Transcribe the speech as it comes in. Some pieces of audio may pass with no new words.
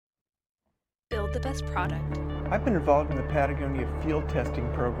build the best product. I've been involved in the Patagonia field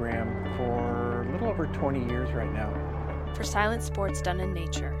testing program for a little over 20 years right now. For silent sports done in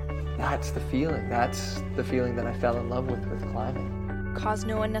nature. That's the feeling. That's the feeling that I fell in love with climbing. Cause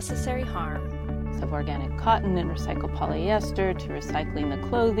no unnecessary harm. Of organic cotton and recycled polyester, to recycling the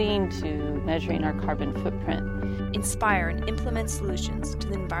clothing, to measuring our carbon footprint. Inspire and implement solutions to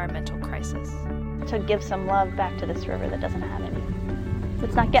the environmental crisis. To give some love back to this river that doesn't have any.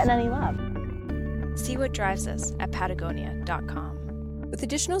 It's not getting any love. See what drives us at Patagonia.com. With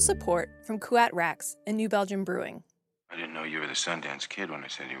additional support from Kuat Rax and New Belgium Brewing. I didn't know you were the Sundance Kid when I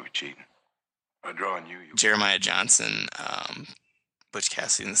said you were cheating. I draw on you. Jeremiah Johnson, Butch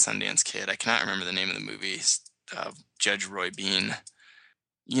Cassidy and the Sundance Kid. I cannot remember the name of the movie. Judge Roy Bean.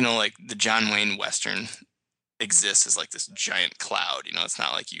 You know, like the John Wayne Western exists as like this giant cloud. You know, it's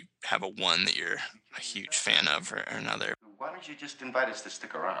not like you have a one that you're a huge fan of or another. Why don't you just invite us to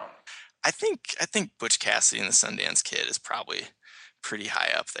stick around? I think Butch Cassidy and the Sundance Kid is probably pretty high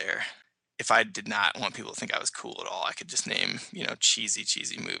up there. If I did not want people to think I was cool at all, I could just name, you know, cheesy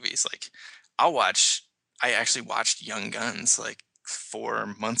movies. Like I actually watched Young Guns like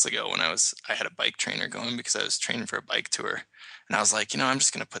 4 months ago when I had a bike trainer going because I was training for a bike tour. And I was like, you know, I'm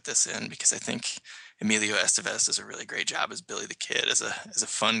just going to put this in because I think Emilio Estevez does a really great job as Billy the Kid, as a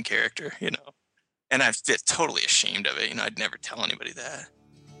fun character, you know. And I'm totally ashamed of it. You know, I'd never tell anybody that.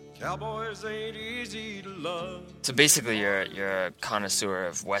 Cowboys ain't easy to love. So basically you're a connoisseur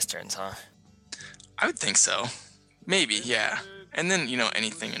of Westerns, huh? I would think so. Maybe, yeah. And then, you know,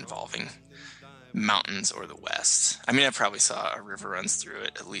 anything involving mountains or the West. I mean, I probably saw A River Runs Through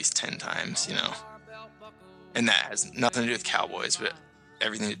It at least 10 times, you know. And that has nothing to do with cowboys, but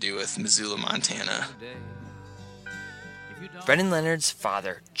everything to do with Missoula, Montana. Brennan Leonard's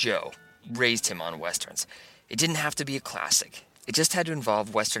father, Joe, raised him on Westerns. It didn't have to be a classic. It just had to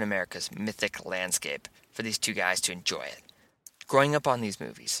involve Western America's mythic landscape for these two guys to enjoy it. Growing up on these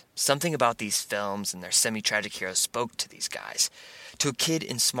movies, something about these films and their semi-tragic heroes spoke to these guys. To a kid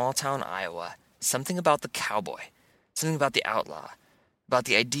in small-town Iowa, something about the cowboy, something about the outlaw, about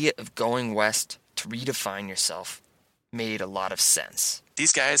the idea of going west to redefine yourself made a lot of sense.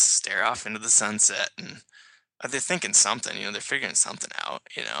 These guys stare off into the sunset and they're thinking something, you know, they're figuring something out,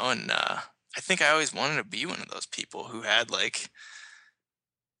 you know, and I think I always wanted to be one of those people who had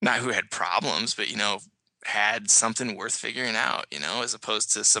not who had problems, but, you know, had something worth figuring out, you know, as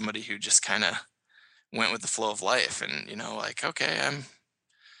opposed to somebody who just kind of went with the flow of life and, you know, like, okay, I'm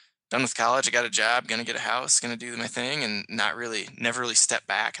done with college, I got a job, gonna get a house, gonna do my thing, and never really step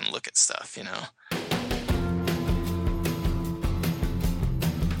back and look at stuff, you know.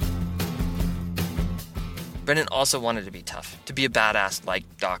 Brennan also wanted to be tough, to be a badass like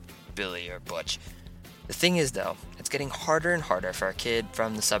Doc, Billy, or Butch. The thing is, though, it's getting harder and harder for a kid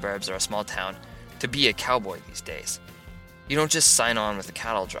from the suburbs or a small town to be a cowboy these days. You don't just sign on with a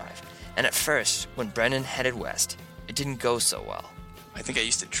cattle drive. And at first, when Brennan headed west, it didn't go so well. I think I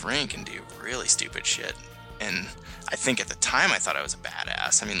used to drink and do really stupid shit. And I think at the time I thought I was a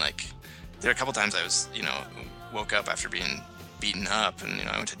badass. I mean, like, there were a couple times I was, you know, woke up after being beaten up and, you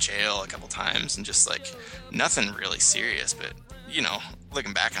know, I went to jail a couple times and just like nothing really serious. But, you know,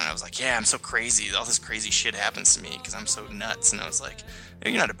 looking back on it, I was like, yeah, I'm so crazy. All this crazy shit happens to me because I'm so nuts. And I was like,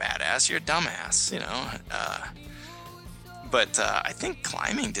 you're not a badass. You're a dumbass, you know. But I think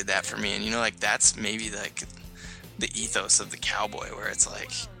climbing did that for me. And, you know, like that's maybe like the ethos of the cowboy where it's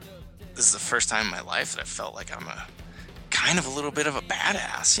like, this is the first time in my life that I felt like I'm a kind of a little bit of a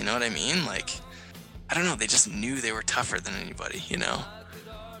badass. You know what I mean? Like, I don't know. They just knew they were tougher than anybody, you know?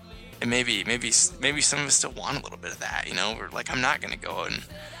 And maybe some of us still want a little bit of that, you know? We're like, I'm not going to go and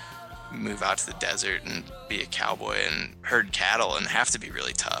move out to the desert and be a cowboy and herd cattle and have to be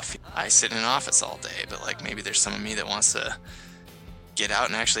really tough. I sit in an office all day, but like maybe there's some of me that wants to get out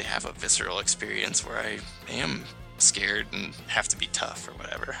and actually have a visceral experience where I am scared and have to be tough or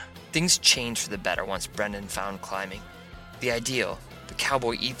whatever. Things changed for the better once Brendan found climbing. The ideal, the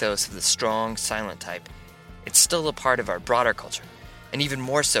cowboy ethos of the strong, silent type, it's still a part of our broader culture, and even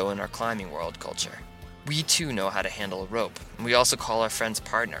more so in our climbing world culture. We too know how to handle a rope, and we also call our friends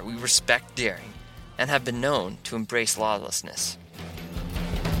partner. We respect daring, and have been known to embrace lawlessness.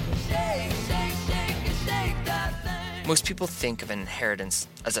 Most people think of an inheritance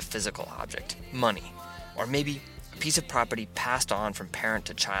as a physical object, money, or maybe a piece of property passed on from parent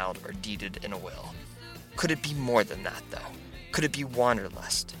to child or deeded in a will. Could it be more than that, though? Could it be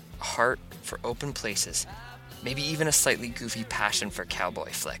wanderlust, a heart for open places, maybe even a slightly goofy passion for cowboy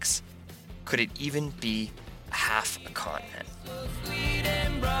flicks? Could it even be half a continent?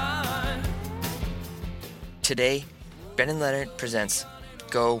 Today, Brennan Leonard presents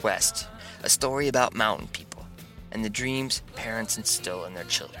Go West, a story about mountain people and the dreams parents instill in their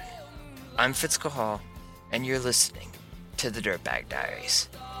children. I'm Fitzco Hall, and you're listening to the Dirtbag Diaries.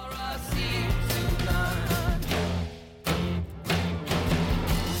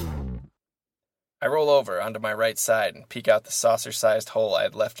 I roll over onto my right side and peek out the saucer-sized hole I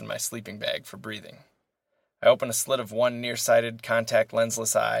had left in my sleeping bag for breathing. I open a slit of one nearsighted, contact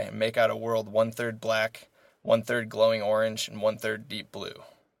lensless eye and make out a world 1/3 black, 1/3 glowing orange, and 1/3 deep blue.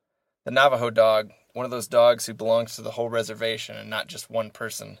 The Navajo dog, one of those dogs who belongs to the whole reservation and not just one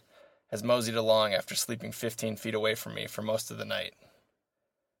person, has moseyed along after sleeping 15 feet away from me for most of the night.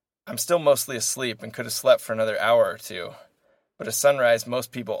 I'm still mostly asleep and could have slept for another hour or two, but a sunrise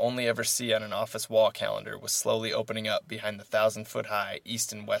most people only ever see on an office wall calendar was slowly opening up behind the 1,000-foot-high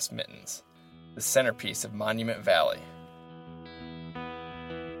east and west mittens, the centerpiece of Monument Valley.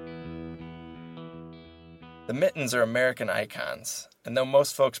 The mittens are American icons, and though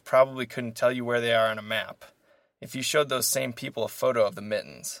most folks probably couldn't tell you where they are on a map, if you showed those same people a photo of the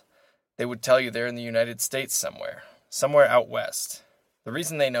mittens, they would tell you they're in the United States somewhere out west. The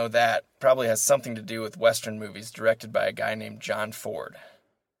reason they know that probably has something to do with Western movies directed by a guy named John Ford.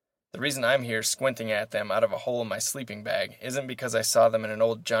 The reason I'm here squinting at them out of a hole in my sleeping bag isn't because I saw them in an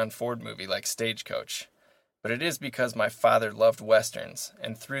old John Ford movie like Stagecoach, but it is because my father loved Westerns,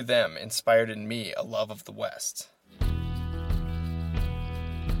 and through them inspired in me a love of the West.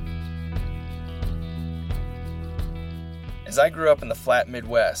 As I grew up in the flat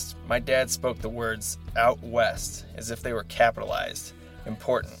Midwest, my dad spoke the words out west as if they were capitalized,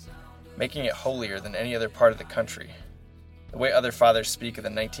 important, making it holier than any other part of the country. The way other fathers speak of the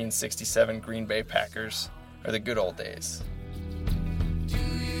 1967 Green Bay Packers or the good old days.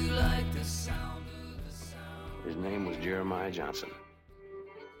 His name was Jeremiah Johnson.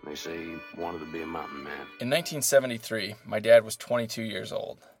 They say he wanted to be a mountain man. In 1973, my dad was 22 years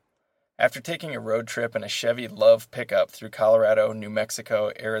old. After taking a road trip in a Chevy Love pickup through Colorado, New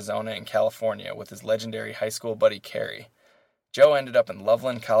Mexico, Arizona, and California with his legendary high school buddy Kerry, Joe ended up in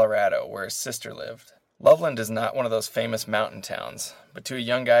Loveland, Colorado, where his sister lived. Loveland is not one of those famous mountain towns, but to a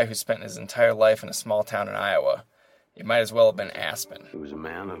young guy who spent his entire life in a small town in Iowa, it might as well have been Aspen. He was a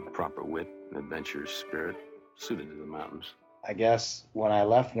man of proper wit and adventurous spirit, suited to the mountains. I guess when I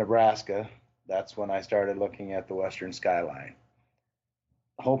left Nebraska, that's when I started looking at the western skyline,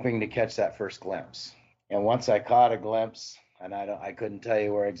 hoping to catch that first glimpse. And once I caught a glimpse, and I couldn't tell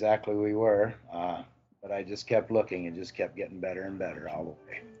you where exactly we were, but I just kept looking and just kept getting better and better all the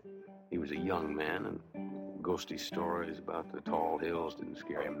way. He was a young man, and ghosty stories about the tall hills didn't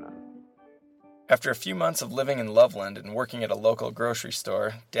scare him none. After a few months of living in Loveland and working at a local grocery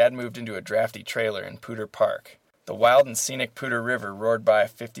store, Dad moved into a drafty trailer in Poudre Park. The wild and scenic Poudre River roared by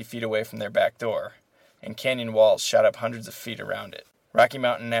 50 feet away from their back door, and canyon walls shot up hundreds of feet around it. Rocky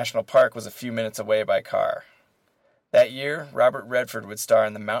Mountain National Park was a few minutes away by car. That year, Robert Redford would star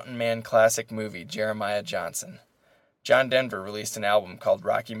in the Mountain Man classic movie Jeremiah Johnson. John Denver released an album called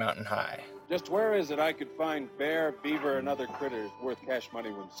Rocky Mountain High. Just where is it I could find bear, beaver, and other critters worth cash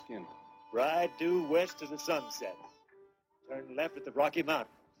money when skinned? Ride due west to the sunset. Turn left at the Rocky Mountains.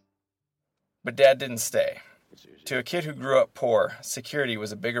 But Dad didn't stay. To a kid who grew up poor, security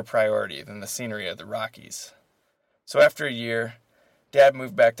was a bigger priority than the scenery of the Rockies. So after a year, Dad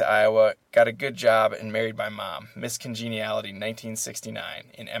moved back to Iowa, got a good job, and married my mom, Miss Congeniality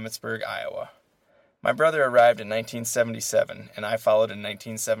 1969, in Emmitsburg, Iowa. My brother arrived in 1977, and I followed in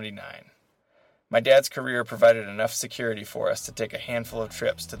 1979. My dad's career provided enough security for us to take a handful of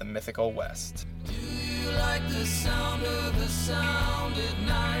trips to the mythical West. Do you like the sound of the sound at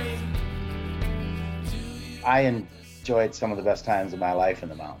night? I enjoyed some of the best times of my life in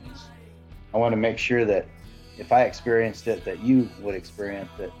the mountains. I want to make sure that if I experienced it, that you would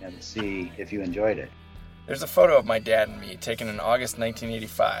experience it and see if you enjoyed it. There's a photo of my dad and me taken in August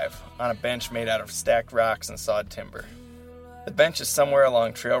 1985 on a bench made out of stacked rocks and sawed timber. The bench is somewhere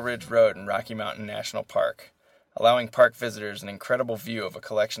along Trail Ridge Road in Rocky Mountain National Park, allowing park visitors an incredible view of a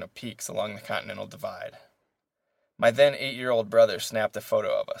collection of peaks along the Continental Divide. My then 8-year-old brother snapped a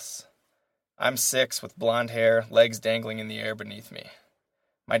photo of us. I'm 6 with blonde hair, legs dangling in the air beneath me.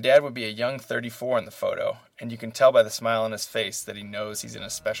 My dad would be a young 34 in the photo, and you can tell by the smile on his face that he knows he's in a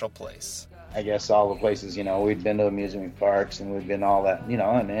special place. I guess all the places, we'd been to amusement parks and we'd been all that,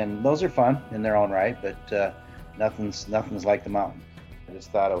 and those are fun in their own right, but nothing's like the mountain. I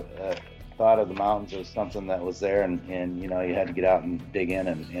just thought of the mountains as something that was there, and you had to get out and dig in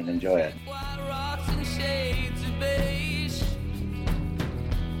and enjoy it.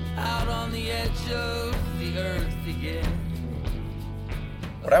 Out on the edge of the earth again.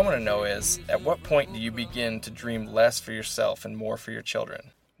 What I want to know is, at what point do you begin to dream less for yourself and more for your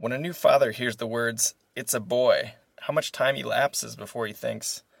children? When a new father hears the words, "It's a boy," how much time elapses before he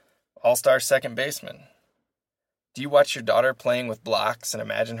thinks, "All-star second baseman"? Do you watch your daughter playing with blocks and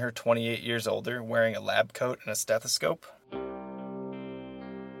imagine her 28 years older wearing a lab coat and a stethoscope?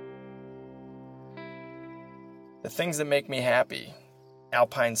 The things that make me happy,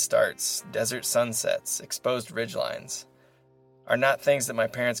 alpine starts, desert sunsets, exposed ridgelines, are not things that my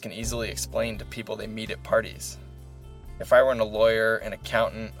parents can easily explain to people they meet at parties. If I weren't a lawyer, an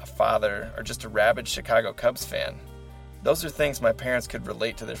accountant, a father, or just a rabid Chicago Cubs fan, those are things my parents could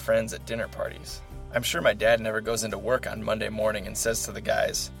relate to their friends at dinner parties. I'm sure my dad never goes into work on Monday morning and says to the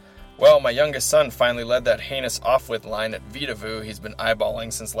guys, "Well, my youngest son finally led that heinous off-width line at Vitavoo he's been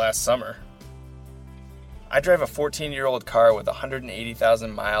eyeballing since last summer." I drive a 14-year-old car with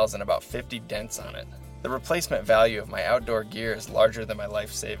 180,000 miles and about 50 dents on it. The replacement value of my outdoor gear is larger than my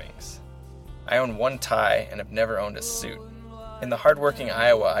life savings. I own one tie and have never owned a suit. In the hardworking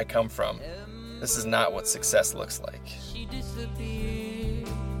Iowa I come from, this is not what success looks like. She disappears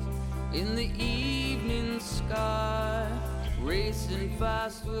in the evening sky, racing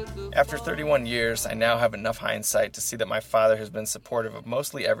fast with the... After 31 years, I now have enough hindsight to see that my father has been supportive of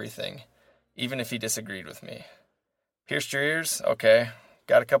mostly everything, even if he disagreed with me. Pierced your ears? Okay.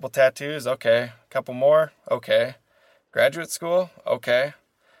 Got a couple tattoos? Okay. Couple more? Okay. Graduate school? Okay.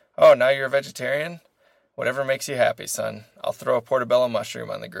 Oh, now you're a vegetarian? Whatever makes you happy, son. I'll throw a portobello mushroom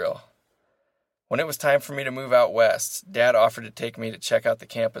on the grill. When it was time for me to move out west, Dad offered to take me to check out the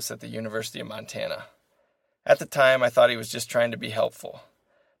campus at the University of Montana. At the time, I thought he was just trying to be helpful.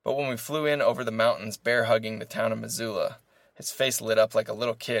 But when we flew in over the mountains bear-hugging the town of Missoula, his face lit up like a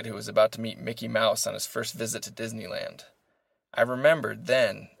little kid who was about to meet Mickey Mouse on his first visit to Disneyland. I remembered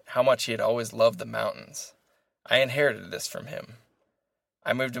then how much he had always loved the mountains. I inherited this from him.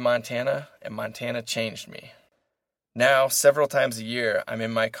 I moved to Montana, and Montana changed me. Now, several times a year, I'm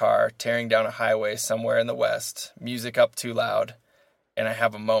in my car, tearing down a highway somewhere in the west, music up too loud, and I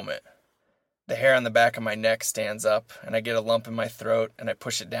have a moment. The hair on the back of my neck stands up, and I get a lump in my throat, and I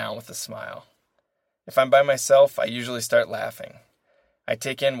push it down with a smile. If I'm by myself, I usually start laughing. I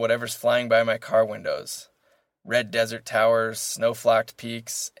take in whatever's flying by my car windows. Red desert towers, snow-flocked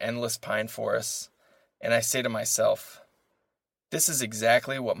peaks, endless pine forests, and I say to myself, this is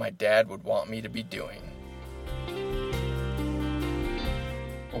exactly what my dad would want me to be doing.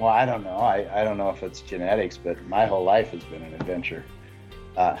 Well, I don't know. I don't know if it's genetics, but my whole life has been an adventure.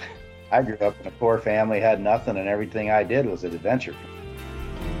 I grew up in a poor family, had nothing, and everything I did was an adventure.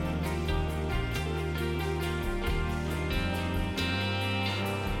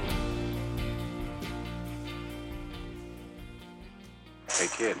 Hey,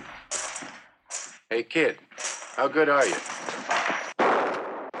 kid. Hey, kid. How good are you?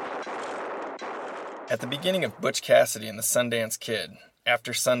 At the beginning of Butch Cassidy and the Sundance Kid,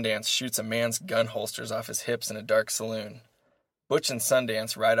 after Sundance shoots a man's gun holsters off his hips in a dark saloon, Butch and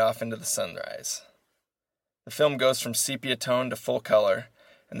Sundance ride off into the sunrise. The film goes from sepia tone to full color,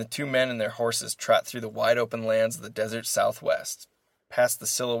 and the two men and their horses trot through the wide-open lands of the desert southwest, past the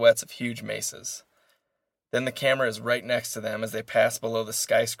silhouettes of huge mesas. Then the camera is right next to them as they pass below the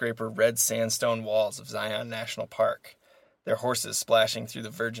skyscraper red sandstone walls of Zion National Park, their horses splashing through the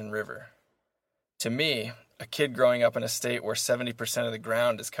Virgin River. To me, a kid growing up in a state where 70% of the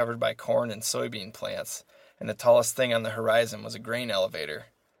ground is covered by corn and soybean plants, and the tallest thing on the horizon was a grain elevator,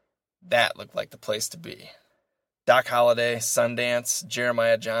 that looked like the place to be. Doc Holliday, Sundance,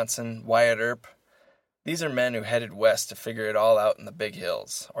 Jeremiah Johnson, Wyatt Earp, these are men who headed west to figure it all out in the big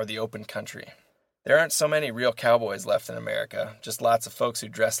hills, or the open country. There aren't so many real cowboys left in America, just lots of folks who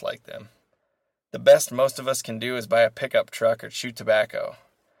dress like them. The best most of us can do is buy a pickup truck or chew tobacco.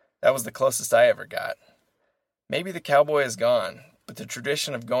 That was the closest I ever got. Maybe the cowboy is gone, but the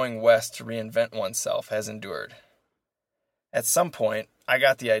tradition of going west to reinvent oneself has endured. At some point, I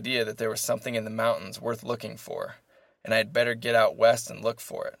got the idea that there was something in the mountains worth looking for, and I'd better get out west and look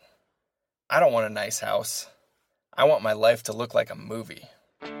for it. I don't want a nice house. I want my life to look like a movie.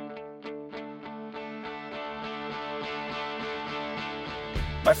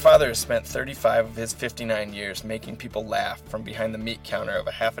 My father has spent 35 of his 59 years making people laugh from behind the meat counter of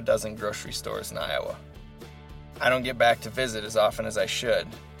a half a dozen grocery stores in Iowa. I don't get back to visit as often as I should,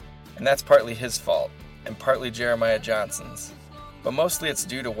 and that's partly his fault, and partly Jeremiah Johnson's. But mostly it's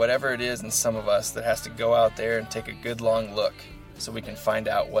due to whatever it is in some of us that has to go out there and take a good long look so we can find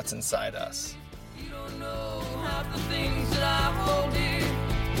out what's inside us. You don't know half the things that I hold dear.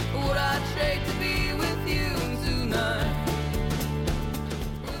 Would I trade to be with you tonight?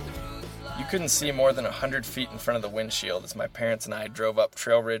 You couldn't see more than 100 feet in front of the windshield as my parents and I drove up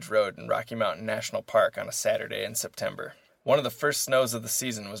Trail Ridge Road in Rocky Mountain National Park on a Saturday in September. One of the first snows of the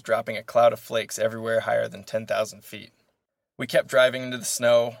season was dropping a cloud of flakes everywhere higher than 10,000 feet. We kept driving into the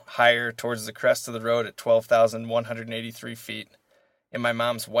snow, higher towards the crest of the road at 12,183 feet, in my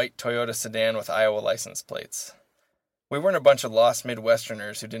mom's white Toyota sedan with Iowa license plates. We weren't a bunch of lost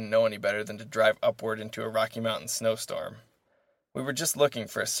Midwesterners who didn't know any better than to drive upward into a Rocky Mountain snowstorm. We were just looking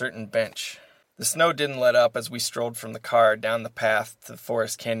for a certain bench. The snow didn't let up as we strolled from the car down the path to the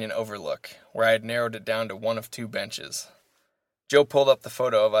Forest Canyon overlook, where I had narrowed it down to one of two benches. Joe pulled up the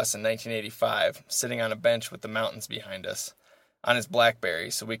photo of us in 1985, sitting on a bench with the mountains behind us, on his BlackBerry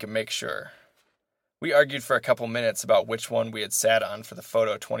so we could make sure. We argued for a couple minutes about which one we had sat on for the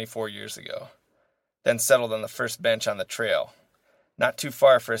photo 24 years ago, then settled on the first bench on the trail, not too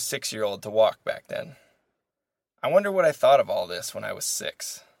far for a 6-year-old to walk back then. I wonder what I thought of all this when I was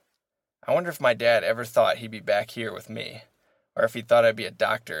 6. I wonder if my dad ever thought he'd be back here with me, or if he thought I'd be a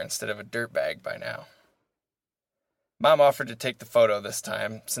doctor instead of a dirtbag by now. Mom offered to take the photo this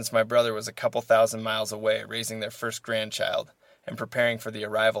time, since my brother was a couple thousand miles away raising their first grandchild and preparing for the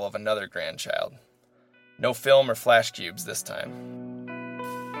arrival of another grandchild. No film or flash cubes this time.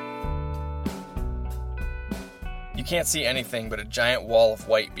 You can't see anything but a giant wall of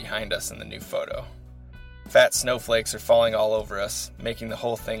white behind us in the new photo. Fat snowflakes are falling all over us, making the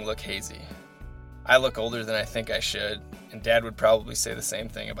whole thing look hazy. I look older than I think I should, and Dad would probably say the same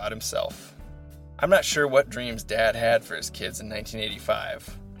thing about himself. I'm not sure what dreams Dad had for his kids in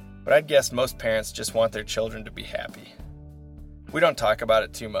 1985, but I'd guess most parents just want their children to be happy. We don't talk about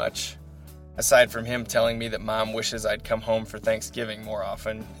it too much, aside from him telling me that Mom wishes I'd come home for Thanksgiving more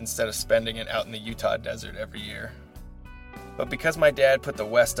often instead of spending it out in the Utah desert every year. But because my dad put the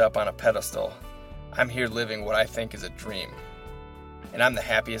West up on a pedestal, I'm here living what I think is a dream. And I'm the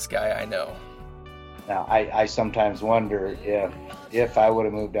happiest guy I know. Now, I sometimes wonder if I would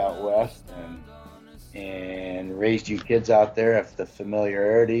have moved out west and raised you kids out there, if the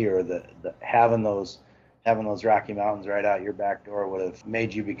familiarity or the having those Rocky Mountains right out your back door would have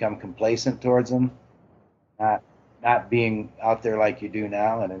made you become complacent towards them, not being out there like you do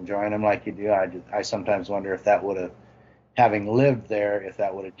now and enjoying them like you do. I sometimes wonder if that would have, having lived there, if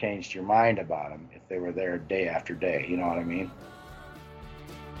that would have changed your mind about them, if they were there day after day. You know what I mean?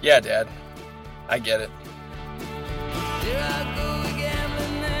 Yeah, Dad. I get it. Here I go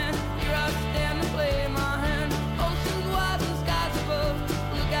gambling there. Here I stand to play my hand. Oceans wide and skies above.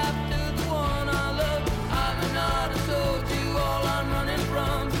 Look after the one I love. I may not have told you all I'm running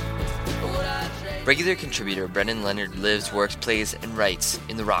from. What I trade. Regular contributor Brendan Leonard lives, works, plays, and writes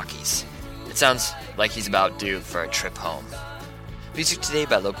in the Rockies. It sounds like he's about due for a trip home. Music today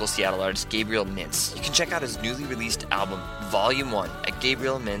by local Seattle artist Gabriel Mintz. You can check out his newly released album, Volume 1, at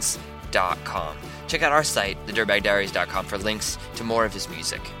GabrielMintz.com. Check out our site, thedirtbagdiaries.com, for links to more of his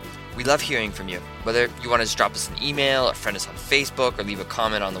music. We love hearing from you, whether you want to just drop us an email, or friend us on Facebook, or leave a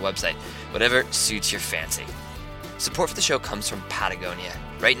comment on the website, whatever suits your fancy. Support for the show comes from Patagonia.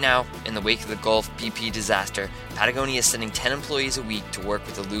 Right now, in the wake of the Gulf BP disaster, Patagonia is sending 10 employees a week to work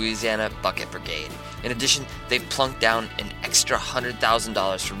with the Louisiana Bucket Brigade. In addition, they've plunked down an extra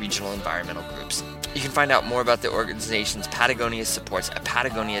 $100,000 for regional environmental groups. You can find out more about the organizations Patagonia supports at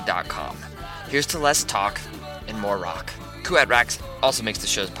patagonia.com. Here's to less talk and more rock. Kuat Racks also makes the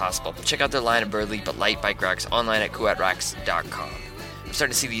shows possible. Check out their line of Burley but light bike racks online at kuatracks.com. I'm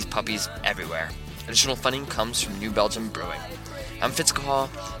starting to see these puppies everywhere. Additional funding comes from New Belgium Brewing. I'm Fitz Cahall,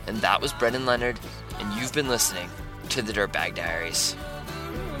 and that was Brendan Leonard, and you've been listening to the Dirtbag Diaries.